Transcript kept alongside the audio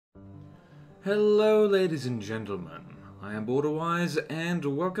Hello ladies and gentlemen, I am BorderWise and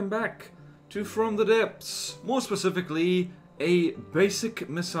welcome back to From the Depths, more specifically a basic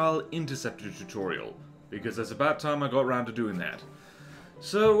missile interceptor tutorial, because it's about time I got around to doing that.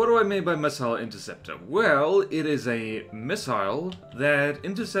 So what do I mean by missile interceptor? Well, it is a missile that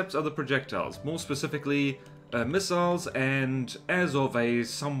intercepts other projectiles, more specifically missiles and, as of a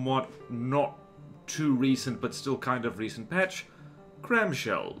somewhat not too recent but still kind of recent patch,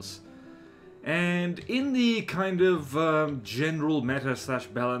 cramshells. And in the kind of general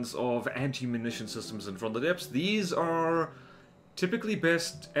meta/balance of anti-munition systems in From the Depths, these are typically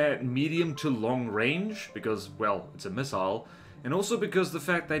best at medium to long range, because, well, it's a missile, and also because the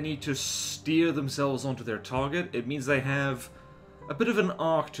fact they need to steer themselves onto their target, it means they have a bit of an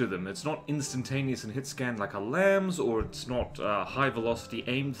arc to them. It's not instantaneous and hit scan like a LAM's, or it's not a high velocity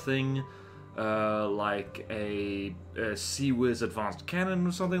aimed thing like a Sea-Wiz advanced cannon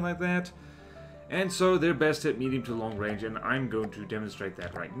or something like that. And so they're best at medium to long range, and I'm going to demonstrate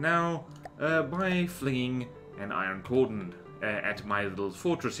that right now by flinging an iron cordon at my little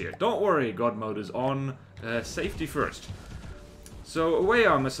fortress here. Don't worry, God mode is on. Safety first. So away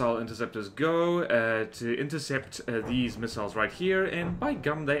our missile interceptors go to intercept these missiles right here, and by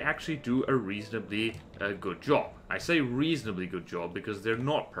gum, they actually do a reasonably good job. I say reasonably good job because they're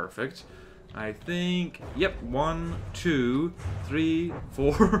not perfect. I think, yep, 1, 2, 3,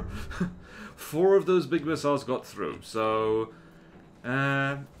 4... 4 of those big missiles got through, so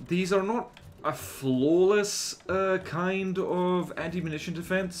these are not a flawless kind of anti-munition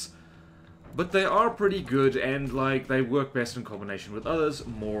defense, but they are pretty good, and like they work best in combination with others.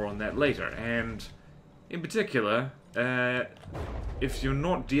 More on that later. And in particular, if you're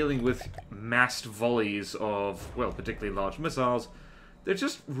not dealing with massed volleys of, well, particularly large missiles, they're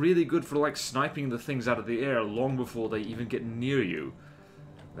just really good for like sniping the things out of the air long before they even get near you.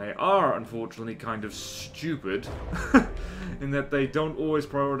 They are, unfortunately, kind of stupid in that they don't always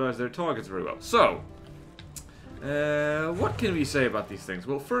prioritize their targets very well. So, what can we say about these things?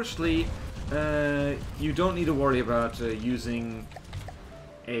 Well, firstly, you don't need to worry about using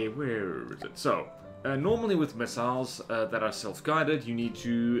a... where is it? So, normally with missiles that are self-guided, you need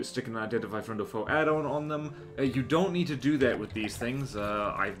to stick an Identify Friend or Foe add-on on them. You don't need to do that with these things.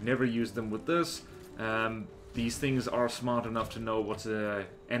 I've never used them with this. These things are smart enough to know what's an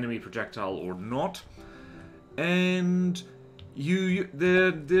enemy projectile or not. And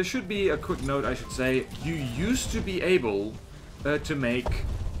there should be a quick note, I should say. You used to be able to make...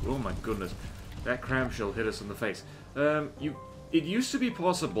 oh my goodness, that cramshell hit us in the face. It used to be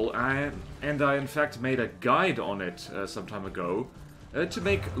possible, and I in fact made a guide on it some time ago, to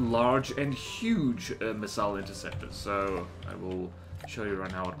make large and huge missile interceptors. So I will show you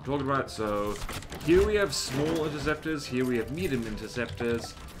right now what I'm talking about. So here we have small interceptors, here we have medium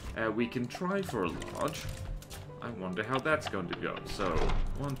interceptors. We can try for a large. I wonder how that's going to go. So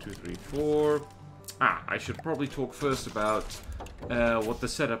 1, 2, 3, 4. I should probably talk first about what the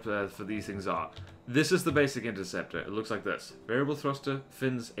setup for these things are. This is the basic interceptor. It looks like this: variable thruster,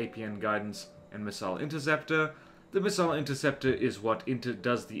 fins, APN guidance, and missile interceptor. The missile interceptor is what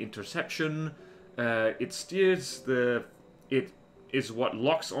does the interception. It steers the... it is what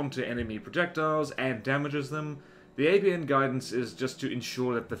locks onto enemy projectiles and damages them. The APN guidance is just to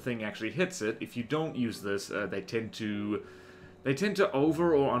ensure that the thing actually hits it. If you don't use this, they tend to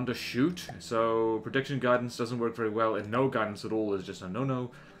over or undershoot. So prediction guidance doesn't work very well, and no guidance at all is just a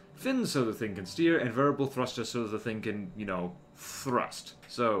no-no. Fins so the thing can steer, and variable thruster so the thing can, you know, thrust.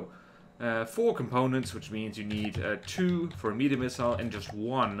 So 4 components, which means you need 2 for a medium missile and just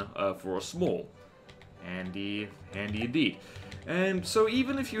 1 for a small. Handy indeed. And so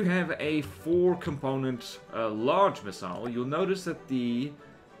even if you have a 4-component large missile, you'll notice that the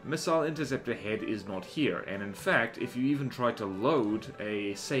missile interceptor head is not here. And in fact, if you even try to load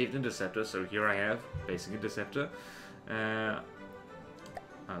a saved interceptor, so here I have basic interceptor, I'll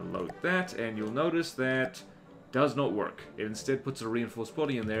load that, and you'll notice that does not work. It instead puts a reinforced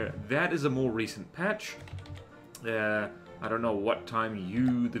body in there. That is a more recent patch. I don't know what time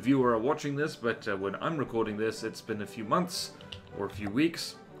you, the viewer, are watching this, but when I'm recording this, it's been a few months or a few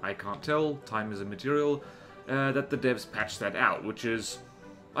weeks. I can't tell. Time is immaterial. That the devs patched that out, which is,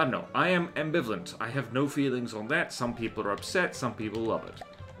 I don't know. I am ambivalent. I have no feelings on that. Some people are upset. Some people love it.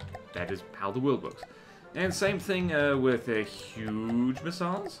 That is how the world works. And same thing with huge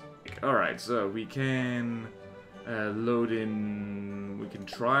missiles. Alright, so we can load in... we can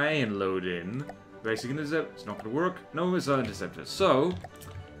try and load in basic intercept. It's not going to work. No missile interceptors. So,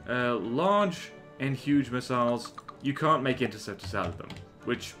 large and huge missiles, you can't make interceptors out of them,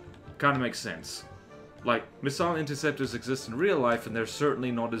 which kind of makes sense. like, missile interceptors exist in real life, and they're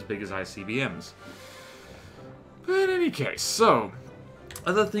certainly not as big as ICBMs. But in any case, so,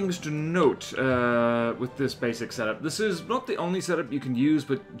 other things to note with this basic setup. This is not the only setup you can use,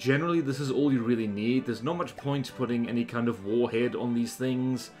 but generally this is all you really need. There's not much point putting any kind of warhead on these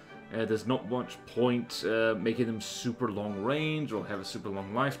things. There's not much point making them super long range or have a super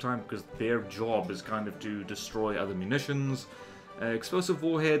long lifetime, because their job is kind of to destroy other munitions. Explosive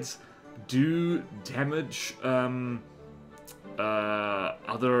warheads do damage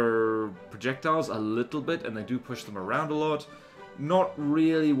other projectiles a little bit, and they do push them around a lot. Not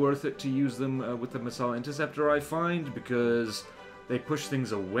really worth it to use them with the missile interceptor, I find, because they push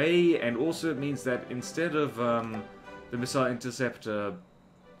things away, and also it means that instead of the missile interceptor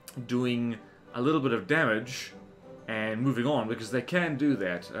doing a little bit of damage and moving on, because they can do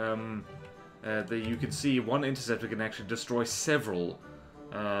that, you can see one interceptor can actually destroy several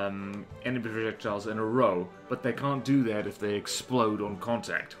enemy projectiles in a row, but they can't do that if they explode on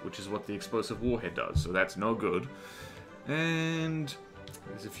contact, which is what the explosive warhead does, so that's no good. And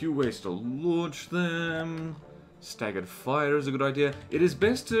there's a few ways to launch them. Staggered fire is a good idea. It is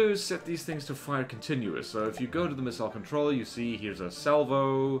best to set these things to fire continuous, so if you go to the missile controller, you see here's a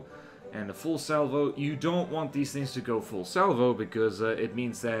salvo and a full salvo. You don't want these things to go full salvo, because it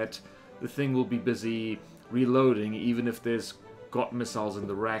means that the thing will be busy reloading, even if there's got missiles in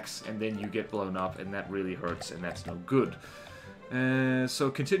the racks, and then you get blown up, and that really hurts, and that's no good. So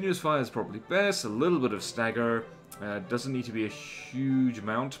continuous fire is probably best. A little bit of stagger. Doesn't need to be a huge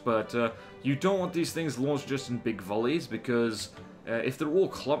amount, but you don't want these things launched just in big volleys, because if they're all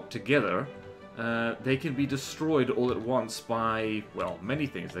clumped together, they can be destroyed all at once by, well, many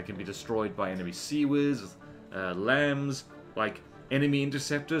things. They can be destroyed by enemy Sea-Wiz, lambs, like enemy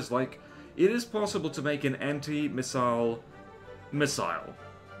interceptors. Like, it is possible to make an anti-missile missile.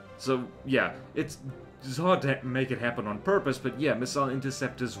 So, yeah, it's hard to make it happen on purpose, but yeah, missile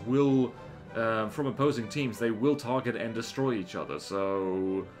interceptors will, from opposing teams, they will target and destroy each other.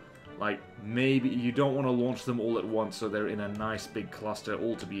 So, like, maybe you don't want to launch them all at once so they're in a nice big cluster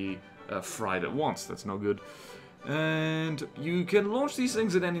all to be fried at once. That's no good. And you can launch these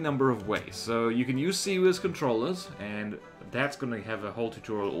things in any number of ways. So you can use Sea-Wiz controllers, and that's going to have a whole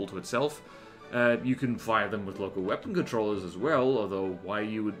tutorial all to itself. You can fire them with local weapon controllers as well, although why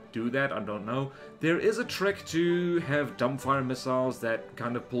you would do that, I don't know. There is a trick to have dumbfire missiles that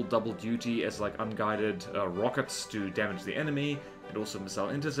kind of pull double duty as like unguided rockets to damage the enemy, and also missile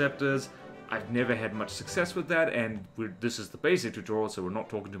interceptors. I've never had much success with that, and this is the basic tutorial, so we're not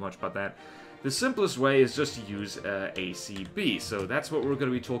talking too much about that. The simplest way is just to use ACB, so that's what we're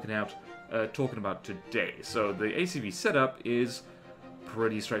going to be talking about today. So the ACB setup is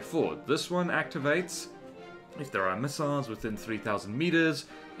pretty straightforward. This one activates if there are missiles within 3,000 meters,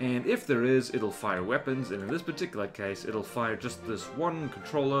 and if there is, it'll fire weapons, and in this particular case, it'll fire just this one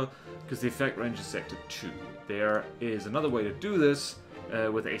controller, because the effect range is set to 2. There is another way to do this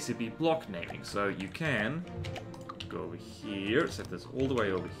with ACB block naming, so you can go over here, set this all the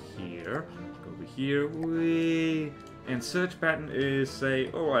way over here, go over here, whee, and search pattern is, say,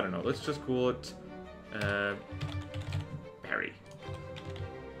 oh, I don't know, let's just call it Barry.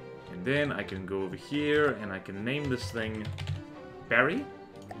 And then I can go over here and I can name this thing Barry.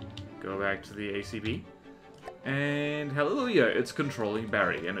 Go back to the ACB. And hallelujah, it's controlling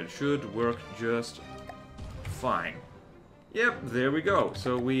Barry, and it should work just fine. Yep, there we go.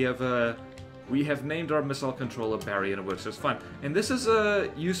 So we have named our missile controller Barry, and it works just fine. And this is a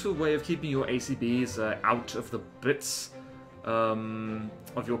useful way of keeping your ACBs out of the bits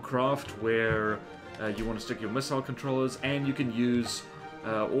of your craft where you want to stick your missile controllers, and you can use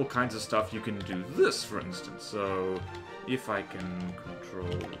all kinds of stuff. You can do this, for instance. So if I can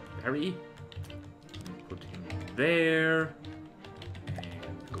control Barry, put him there,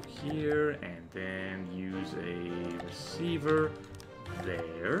 and go here, and then use a receiver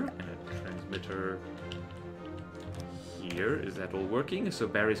there, and a transmitter here. Is that all working? So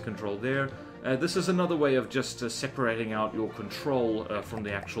Barry's controlled there. This is another way of just separating out your control from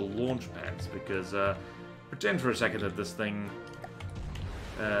the actual launch pads, because pretend for a second that this thing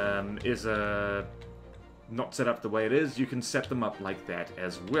is not set up the way it is. You can set them up like that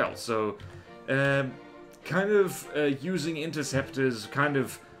as well. So kind of using interceptors kind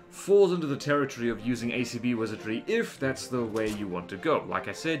of falls into the territory of using ACB wizardry if that's the way you want to go. Like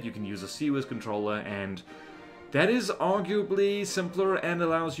I said, you can use a Sea-Wiz controller, and that is arguably simpler and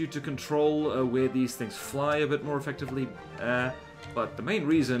allows you to control where these things fly a bit more effectively. But the main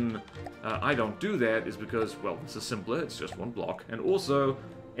reason I don't do that is because, well, this is simpler, it's just one block, and also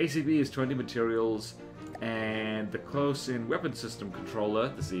ACB is 20 materials, and the close-in weapon system controller,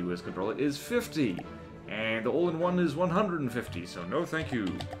 the Sea-Wiz controller, is 50. And the all-in-one is 150, so no thank you.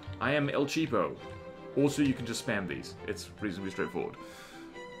 I am El Cheapo. Also, you can just spam these. It's reasonably straightforward.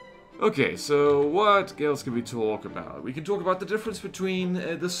 Okay, so what else can we talk about? We can talk about the difference between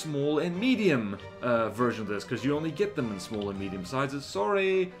the small and medium version of this, because you only get them in small and medium sizes.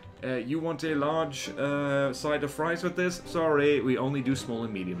 Sorry, you want a large side of fries with this? Sorry, we only do small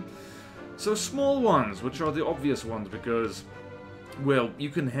and medium. So small ones, which are the obvious ones, because, well, you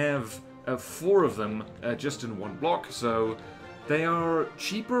can have 4 of them just in one block, so they are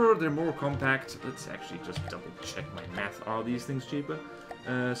cheaper, they're more compact. Let's actually just double check my math. Are these things cheaper?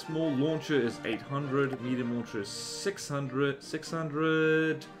 Small launcher is 800, medium launcher is 600,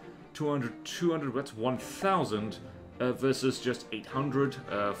 200, that's 1000 versus just 800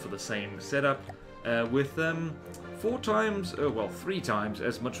 for the same setup with 3 times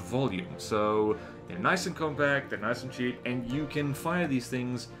as much volume. So they're nice and compact, they're nice and cheap, and you can fire these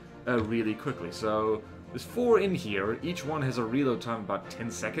things really quickly. So there's 4 in here. Each one has a reload time of about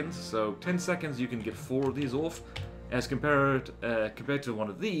 10 seconds. So 10 seconds you can get 4 of these off, as compared to one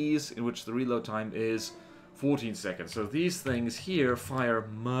of these, in which the reload time is 14 seconds. So these things here fire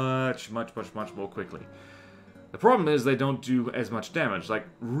much more quickly. The problem is they don't do as much damage. Like,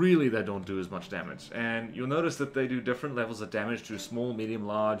 really, they don't do as much damage. And you'll notice that they do different levels of damage to small, medium,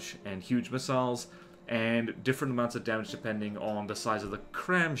 large, and huge missiles, and different amounts of damage depending on the size of the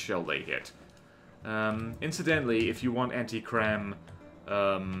cram shell they hit. Incidentally, if you want anti-cram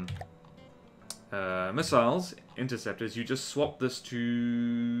missiles, interceptors, you just swap this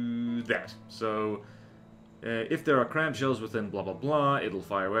to that. So if there are cram shells within blah blah blah, it'll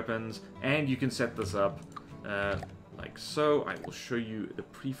fire weapons, and you can set this up like so. I will show you the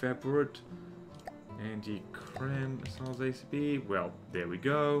prefab for it. Anti-cram missiles ACB. Well, there we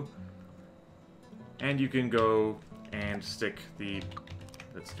go. And you can go and stick the...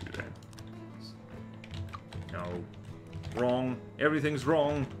 Let's do that. No. Wrong. Everything's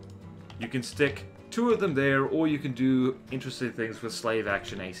wrong. You can stick 2 of them there, or you can do interesting things with slave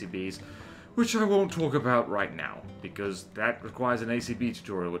action ACBs, which I won't talk about right now, because that requires an ACB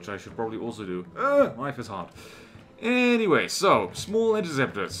tutorial, which I should probably also do. Life is hard. Anyway, so, small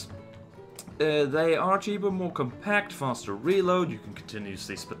interceptors. They are cheaper, more compact, faster reload. You can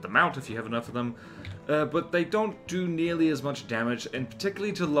continuously spit them out if you have enough of them. But they don't do nearly as much damage, and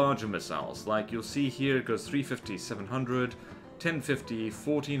particularly to larger missiles. Like you'll see here, it goes 350, 700, 1050,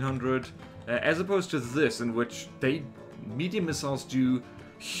 1400, as opposed to this, in which medium missiles do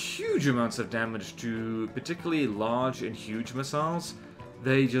huge amounts of damage to particularly large and huge missiles.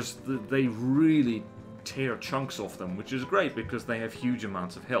 They really tear chunks off them, which is great because they have huge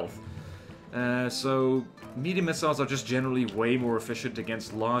amounts of health. So medium missiles are just generally way more efficient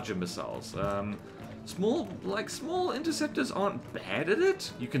against larger missiles. Small interceptors aren't bad at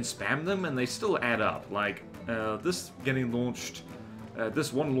it. You can spam them and they still add up. Like, this getting launched,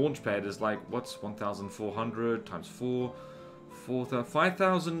 this one launch pad is like, what's 1,400 times 4?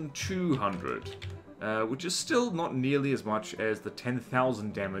 5,200. Which is still not nearly as much as the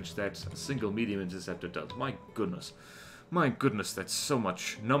 10,000 damage that a single medium interceptor does. My goodness, that's so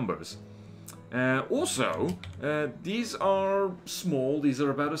much numbers. Also, these are small. These are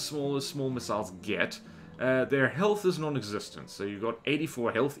about as small missiles get. Their health is non-existent, so you've got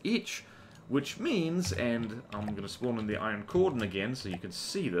 84 health each, which means, and I'm going to spawn in the Iron Cordon again so you can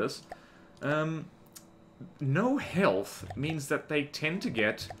see this, no health means that they tend to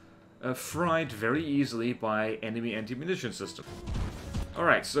get fried very easily by enemy anti-munition system.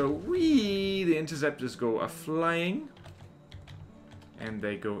 Alright, so the interceptors go a-flying. And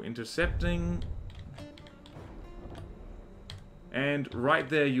they go intercepting. And right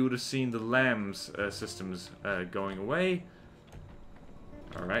there you would have seen the LAMS systems going away.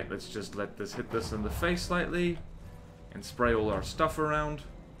 Alright, let's just let this hit this in the face slightly. And spray all our stuff around.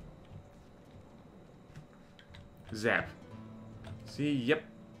 Zap. See, yep.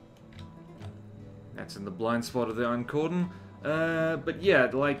 That's in the blind spot of the Iron Cordon. But yeah,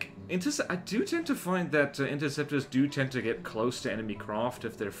 like, I do tend to find that interceptors do tend to get close to enemy craft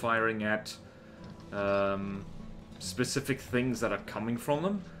if they're firing at specific things that are coming from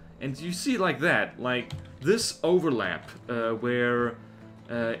them. And you see like that, like this overlap where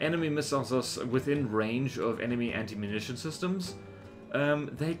enemy missiles are within range of enemy anti-munition systems,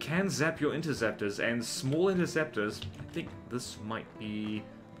 they can zap your interceptors, and small interceptors, I think this might be...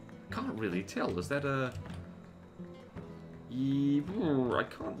 Can't really tell, is that a... I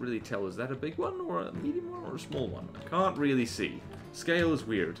can't really tell, is that a big one, or a medium one, or a small one? I can't really see. Scale is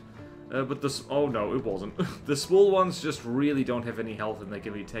weird. But this... Oh no, it wasn't. The small ones just really don't have any health, and they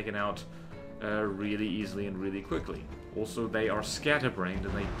can be taken out really easily and really quickly. Also, they are scatterbrained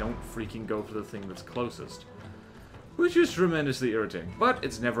and they don't freaking go for the thing that's closest, which is tremendously irritating. But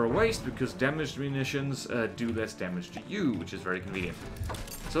it's never a waste, because damaged munitions do less damage to you, which is very convenient.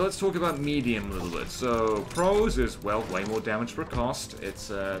 So let's talk about medium a little bit. So pros is, well, way more damage per cost. It's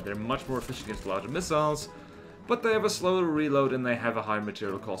they're much more efficient against larger missiles, but they have a slower reload and they have a higher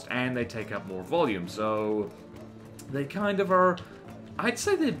material cost, and they take up more volume. So they kind of are, I'd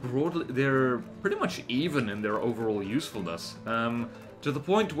say they're pretty much even in their overall usefulness. To the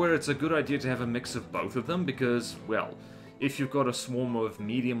point where it's a good idea to have a mix of both of them, because, well, if you've got a swarm of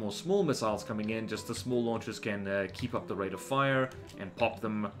medium or small missiles coming in, just the small launchers can keep up the rate of fire and pop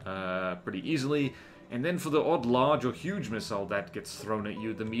them pretty easily. And then for the odd large or huge missile that gets thrown at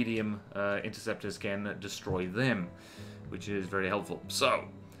you, the medium interceptors can destroy them, which is very helpful. So,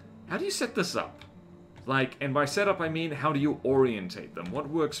 how do you set this up? Like, and by setup I mean, how do you orientate them? What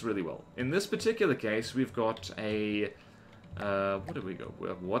works really well? In this particular case, we've got a... what do we go?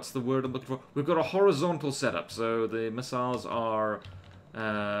 What's the word I'm looking for? We've got a horizontal setup, so the missiles are...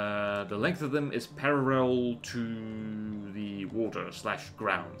 the length of them is parallel to the water, /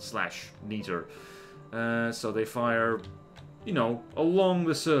 ground, / meter. So they fire, you know, along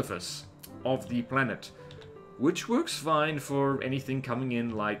the surface of the planet, which works fine for anything coming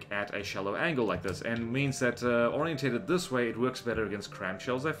in, like, at a shallow angle like this, and means that, orientated this way, it works better against cram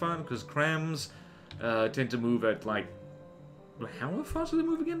shells, I found, because crams tend to move at, like, how fast do they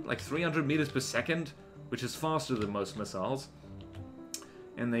move again? Like 300 meters per second, which is faster than most missiles.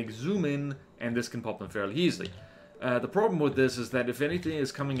 And they zoom in, and this can pop them fairly easily. The problem with this is that if anything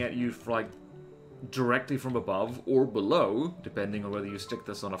is coming at you, like, directly from above or below, depending on whether you stick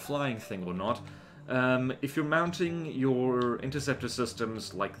this on a flying thing or not, if you're mounting your interceptor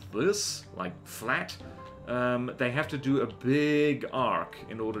systems like this, like flat, they have to do a big arc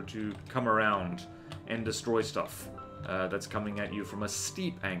in order to come around and destroy stuff that's coming at you from a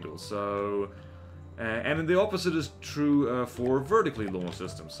steep angle. So, and the opposite is true for vertically launched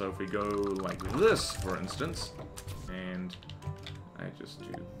systems. So if we go like this, for instance, and I just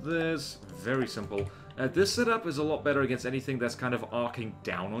do this, very simple. This setup is a lot better against anything that's kind of arcing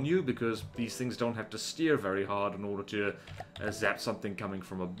down on you, because these things don't have to steer very hard in order to zap something coming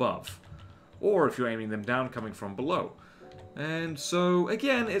from above. Or if you're aiming them down, coming from below. And so,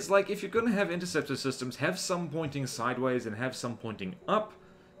 again, it's like if you're going to have interceptor systems, have some pointing sideways and have some pointing up.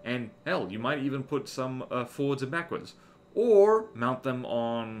 And, hell, you might even put some forwards and backwards. Or mount them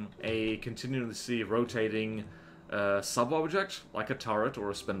on a continuously rotating sub-object, like a turret or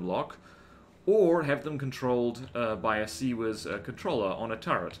a spin block. Or have them controlled by a CWIS controller on a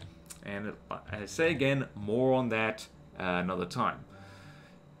turret. And I say again, more on that another time.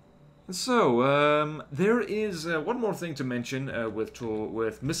 So, there is one more thing to mention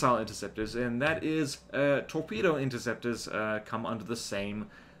with missile interceptors, and that is torpedo interceptors come under the same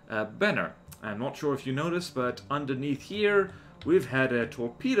banner. I'm not sure if you noticed, but underneath here, we've had a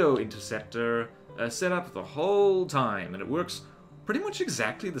torpedo interceptor set up the whole time, and it works pretty much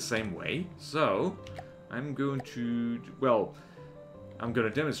exactly the same way. So, I'm going to, well, I'm going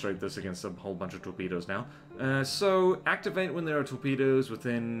to demonstrate this against a whole bunch of torpedoes now. So, activate when there are torpedoes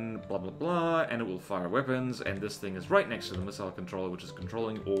within blah blah blah, and it will fire weapons, and this thing is right next to the missile controller, which is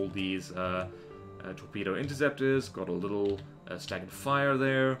controlling all these torpedo interceptors. Got a little staggered fire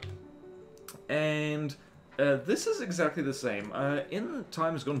there. And this is exactly the same. In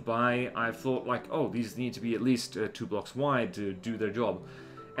times gone by, I've thought, like, oh, these need to be at least 2 blocks wide to do their job.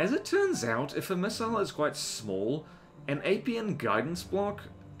 As it turns out, if a missile is quite small, an APN guidance block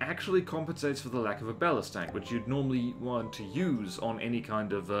actually compensates for the lack of a ballast tank, which you'd normally want to use on any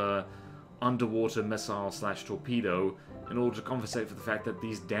kind of underwater missile / torpedo in order to compensate for the fact that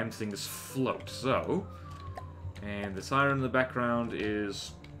these damn things float. So, and the siren in the background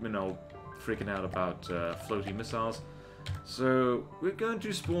is, you know, freaking out about floaty missiles. So we're going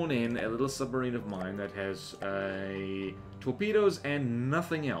to spawn in a little submarine of mine that has torpedoes and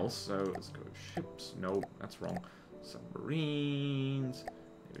nothing else. So let's go ships. No, that's wrong. Submarines.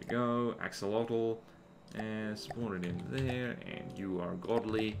 There we go. Axolotl. And spawn it in there. And you are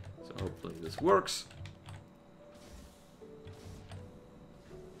godly. So hopefully this works.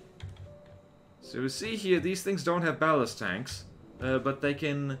 So we see here, these things don't have ballast tanks. But they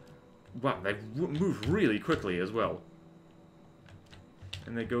can... Wow, they move really quickly as well.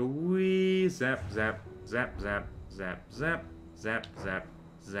 And they go wee, zap, zap, zap, zap, zap, zap, zap, zap, zap,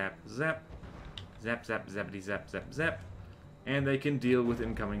 zap, zap, zap, zappity, zap, zap, zap. And they can deal with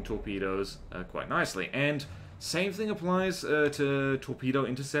incoming torpedoes quite nicely. And same thing applies to torpedo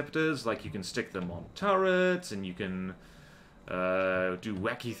interceptors. Like, you can stick them on turrets, and you can do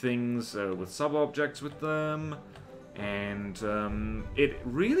wacky things with sub-objects with them. And it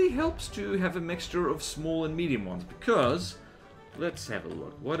really helps to have a mixture of small and medium ones, because... Let's have a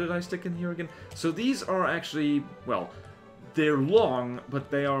look. What did I stick in here again? So these are actually, well, they're long, but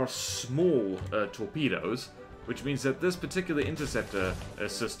they are small torpedoes, which means that this particular interceptor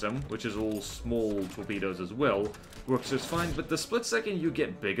system, which is all small torpedoes as well, works just fine. But the split second you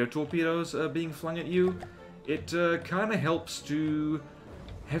get bigger torpedoes being flung at you, it kind of helps to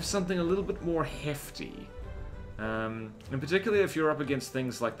have something a little bit more hefty. And particularly if you're up against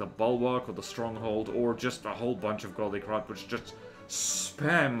things like the Bulwark or the Stronghold, or just a whole bunch of godly crap which just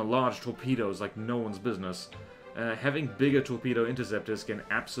spam large torpedoes like no one's business, having bigger torpedo interceptors can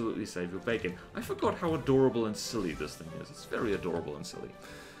absolutely save your bacon. I forgot how adorable and silly this thing is. It's very adorable and silly.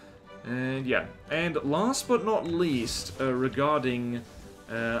 And yeah, and last but not least, regarding...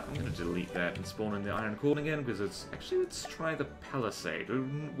 I'm going to delete that and spawn in the Iron Cord again, because it's... Actually, let's try the Palisade.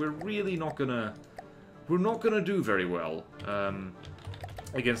 We're really not going to... We're not going to do very well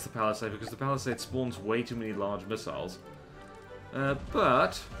against the Palisade, because the Palisade spawns way too many large missiles.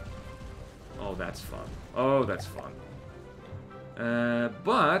 But... Oh, that's fun. Oh, that's fun.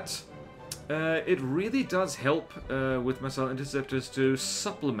 But... it really does help with missile interceptors to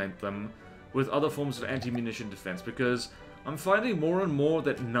supplement them with other forms of anti-munition defense, because I'm finding more and more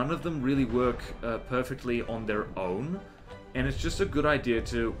that none of them really work perfectly on their own. And it's just a good idea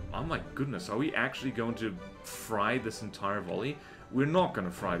to... Oh my goodness, are we actually going to fry this entire volley? We're not going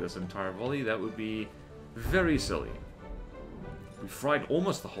to fry this entire volley. That would be very silly. We fried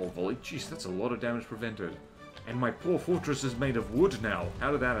almost the whole volley. Jeez, that's a lot of damage prevented. And my poor fortress is made of wood now.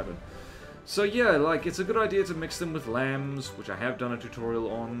 How did that happen? So yeah, like, it's a good idea to mix them with lambs, which I have done a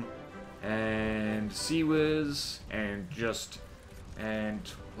tutorial on. And Seawiz, and just... And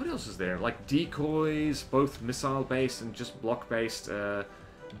what else is there? Like decoys, both missile-based and just block-based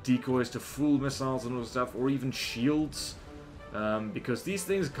decoys to fool missiles and all that stuff, or even shields. Because these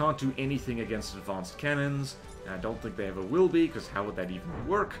things can't do anything against advanced cannons, and I don't think they ever will be, because how would that even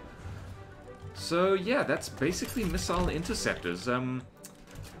work? So yeah, that's basically missile interceptors.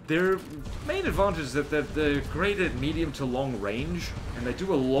 Their main advantage is that they're great at medium to long range, and they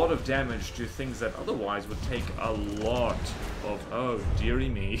do a lot of damage to things that otherwise would take a lot of... Oh, dearie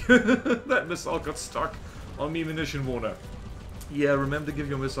me. That missile got stuck on me munition water. Yeah, remember to give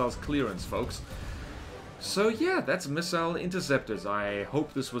your missiles clearance, folks. So yeah, that's missile interceptors. I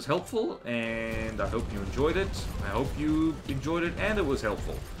hope this was helpful, and I hope you enjoyed it. I hope you enjoyed it and it was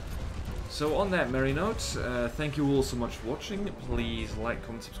helpful. So on that merry note, thank you all so much for watching. Please like,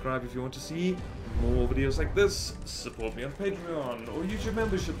 comment, subscribe if you want to see more videos like this. Support me on Patreon or YouTube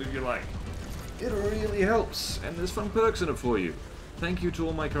membership if you like. It really helps, and there's fun perks in it for you. Thank you to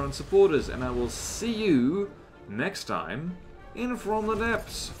all my current supporters, and I will see you next time in From the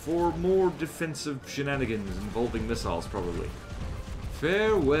Depths for more defensive shenanigans involving missiles, probably.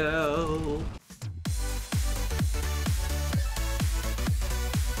 Farewell!